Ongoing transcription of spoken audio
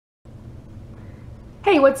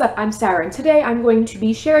Hey, what's up? I'm Sarah, and today I'm going to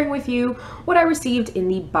be sharing with you what I received in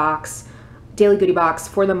the box, daily goodie box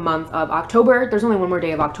for the month of October. There's only one more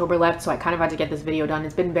day of October left, so I kind of had to get this video done.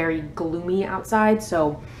 It's been very gloomy outside,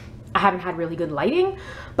 so I haven't had really good lighting,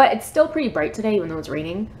 but it's still pretty bright today, even though it's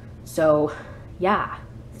raining. So yeah,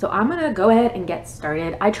 so I'm gonna go ahead and get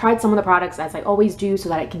started. I tried some of the products as I always do so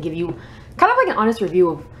that I can give you kind of like an honest review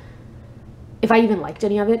of if I even liked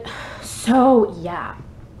any of it. So yeah.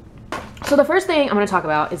 So the first thing I'm going to talk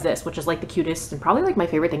about is this, which is like the cutest and probably like my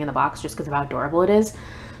favorite thing in the box just because of how adorable it is.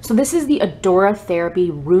 So this is the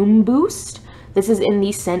ADORAtherapy Room Boost. This is in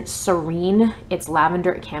the scent Serene. It's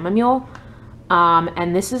lavender chamomile.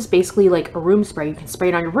 And this is basically like a room spray. You can spray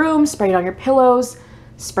it on your room, spray it on your pillows,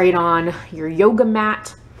 spray it on your yoga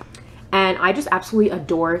mat. And I just absolutely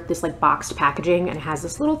adore this like boxed packaging, and it has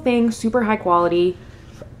this little thing, super high quality,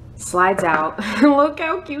 slides out. Look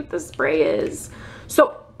how cute the spray is.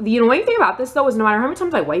 So the annoying thing about this though is no matter how many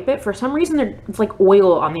times I wipe it, for some reason it's like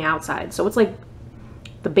oil on the outside. So it's like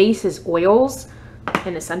the base is oils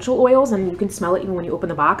and essential oils, and you can smell it even when you open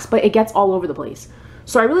the box, but it gets all over the place.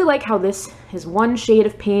 So I really like how this is one shade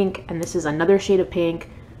of pink and this is another shade of pink.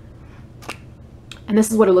 And this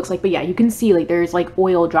is what it looks like. But yeah, you can see like there's like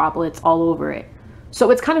oil droplets all over it. So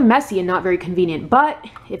it's kind of messy and not very convenient. But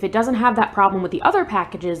if it doesn't have that problem with the other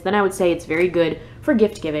packages, then I would say it's very good for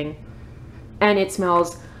gift giving. And it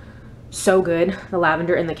smells so good, the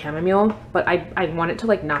lavender and the chamomile, but I want it to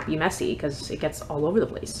like not be messy because it gets all over the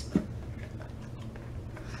place.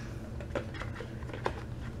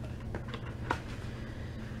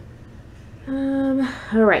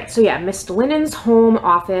 All right, so yeah, mist linens, home,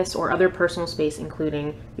 office, or other personal space,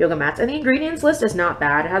 including yoga mats. And the ingredients list is not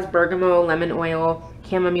bad. It has bergamot, lemon oil,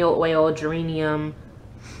 chamomile oil, geranium,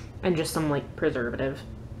 and just some like preservative.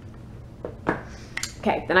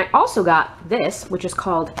 Okay, then I also got this, which is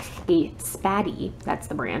called a Spatty. That's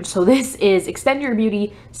the brand. So this is Extend Your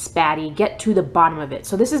Beauty Spatty. Get to the bottom of it.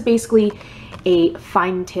 So this is basically a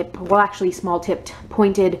fine tip, well actually small tipped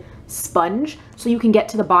pointed sponge. So you can get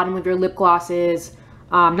to the bottom of your lip glosses,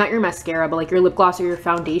 not your mascara, but like your lip gloss or your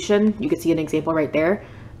foundation. You can see an example right there,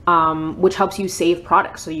 which helps you save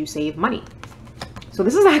products. So you save money. So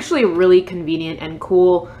this is actually a really convenient and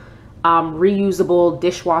cool reusable,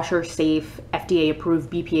 dishwasher safe, FDA approved,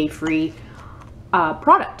 BPA free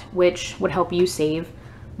product, which would help you save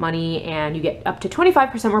money, and you get up to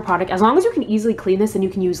 25% more product as long as you can easily clean this, and you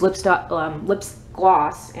can use lip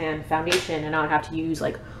gloss and foundation and not have to use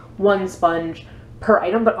like one sponge per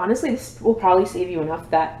item. But honestly, this will probably save you enough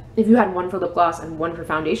that if you had one for lip gloss and one for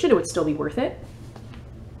foundation, it would still be worth it.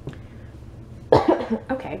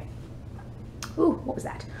 Okay. Ooh, what was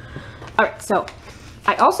that? All right, so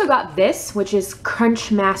I also got this, which is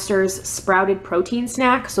Crunchsters Sprouted Protein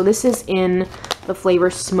Snack. So this is in the flavor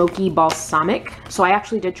Smoky Balsamic. So I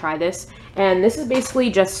actually did try this, and this is basically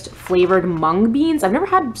just flavored mung beans. I've never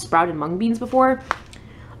had sprouted mung beans before.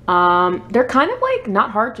 They're kind of like not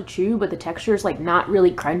hard to chew, but the texture is like not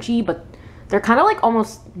really crunchy, but they're kind of like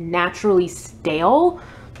almost naturally stale.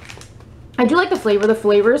 I do like the flavor. The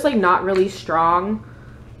flavor is like not really strong,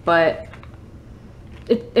 but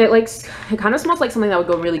it kind of smells like something that would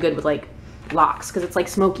go really good with like locks, because it's like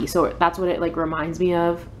smoky. So that's what it like reminds me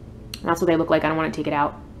of. And that's what they look like. I don't want to take it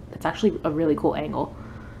out. It's actually a really cool angle.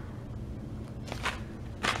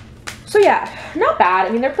 So yeah, not bad. I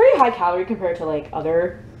mean, they're pretty high calorie compared to like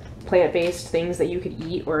other plant-based things that you could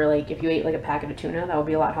eat, or like if you ate like a packet of tuna, that would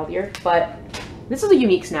be a lot healthier. But this is a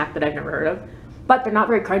unique snack that I've never heard of. But they're not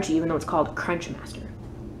very crunchy, even though it's called Crunchmaster.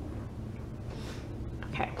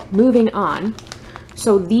 Okay, moving on.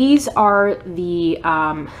 So these are the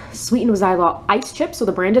sweetened with xylitol ice chips. So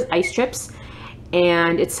the brand is Ice Chips,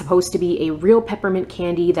 and it's supposed to be a real peppermint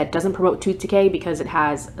candy that doesn't promote tooth decay because it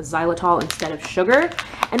has xylitol instead of sugar.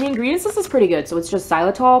 And the ingredients list is pretty good. So it's just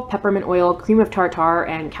xylitol, peppermint oil, cream of tartar,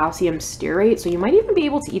 and calcium stearate. So you might even be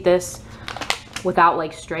able to eat this without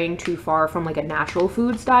like straying too far from like a natural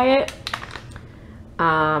foods diet.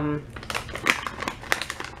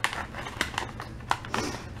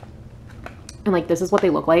 And like this is what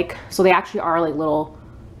they look like. So they actually are like little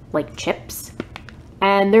like chips,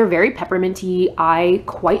 and they're very pepperminty. I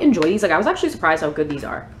quite enjoy these. Like I was actually surprised how good these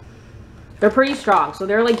are. They're pretty strong, so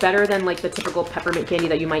they're like better than like the typical peppermint candy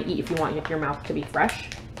that you might eat if you want your mouth to be fresh.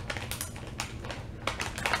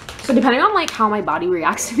 So depending on like how my body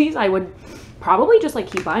reacts to these, I would probably just like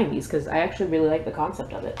keep buying these, because I actually really like the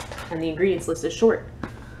concept of it, and the ingredients list is short.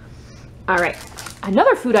 All right,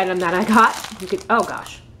 another food item that I got, you could, oh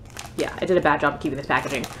gosh. Yeah, I did a bad job of keeping this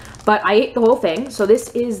packaging, but I ate the whole thing. So this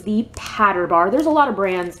is the Patterbar. There's a lot of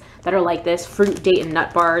brands that are like this, fruit, date, and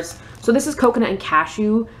nut bars. So this is coconut and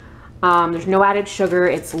cashew There's no added sugar.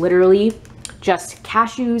 It's literally just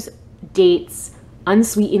cashews, dates,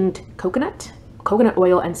 unsweetened coconut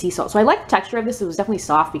oil, and sea salt. So I like the texture of this. It was definitely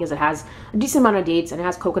soft because it has a decent amount of dates and it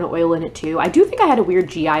has coconut oil in it too. I do think I had a weird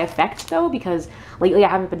GI effect though, because lately I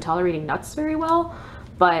haven't been tolerating nuts very well.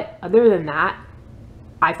 But other than that,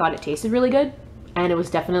 I thought it tasted really good, and it was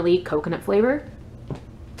definitely coconut flavor.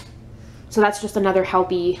 So that's just another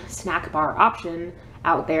healthy snack bar option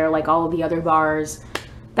out there, like all of the other bars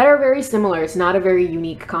that are very similar. It's not a very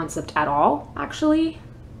unique concept at all, actually.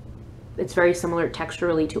 It's very similar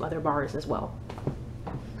texturally to other bars as well.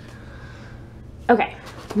 Okay,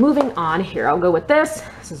 moving on here. I'll go with this.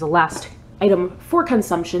 This is the last item for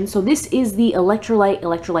consumption. So this is the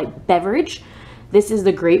Electrolyte Beverage. This is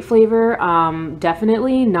the grape flavor.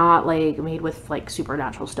 Definitely not like made with like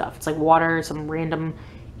supernatural stuff. It's like water, some random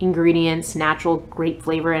ingredients, natural grape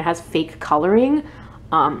flavor. It has fake coloring.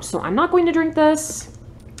 So I'm not going to drink this,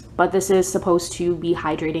 but this is supposed to be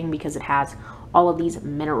hydrating because it has all of these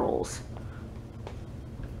minerals.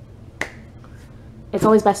 It's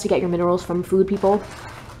always best to get your minerals from food, people.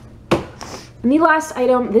 And the last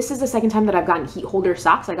item, this is the second time that I've gotten heat holder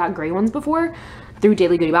socks. I got gray ones before through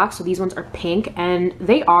Daily Goodie Box. So these ones are pink and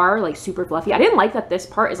they are like super fluffy. I didn't like that this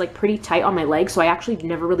part is like pretty tight on my legs, so I actually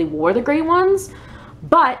never really wore the gray ones.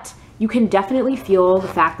 But you can definitely feel the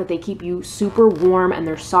fact that they keep you super warm and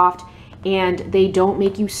they're soft and they don't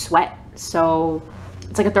make you sweat. So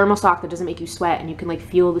it's like a thermal sock that doesn't make you sweat, and you can like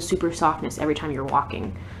feel the super softness every time you're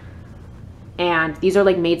walking. And these are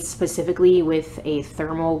like made specifically with a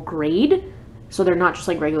thermal grade, so they're not just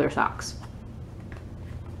like regular socks.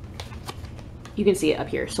 You can see it up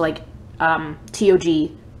here. So like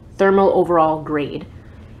TOG, thermal overall grade.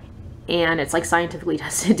 And it's like scientifically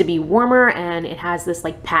tested to be warmer, and it has this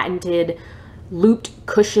like patented looped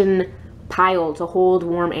cushion pile to hold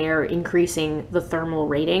warm air, increasing the thermal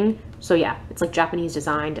rating. So yeah, it's like Japanese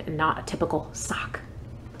designed and not a typical sock.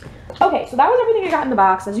 Okay, so that was everything I got in the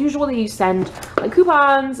box. As usual, they send like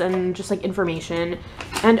coupons and just like information.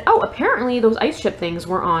 And oh, apparently those ice chip things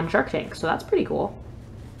were on Shark Tank, so that's pretty cool.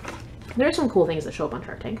 There are some cool things that show up on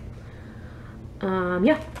Shark Tank.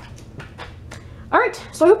 Yeah. All right,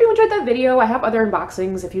 so I hope you enjoyed that video. I have other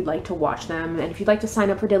unboxings if you'd like to watch them. And if you'd like to sign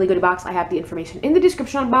up for Daily Goodie Box, I have the information in the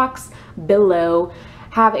description box below.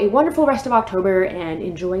 Have a wonderful rest of October and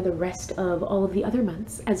enjoy the rest of all of the other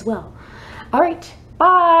months as well. All right,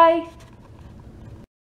 bye.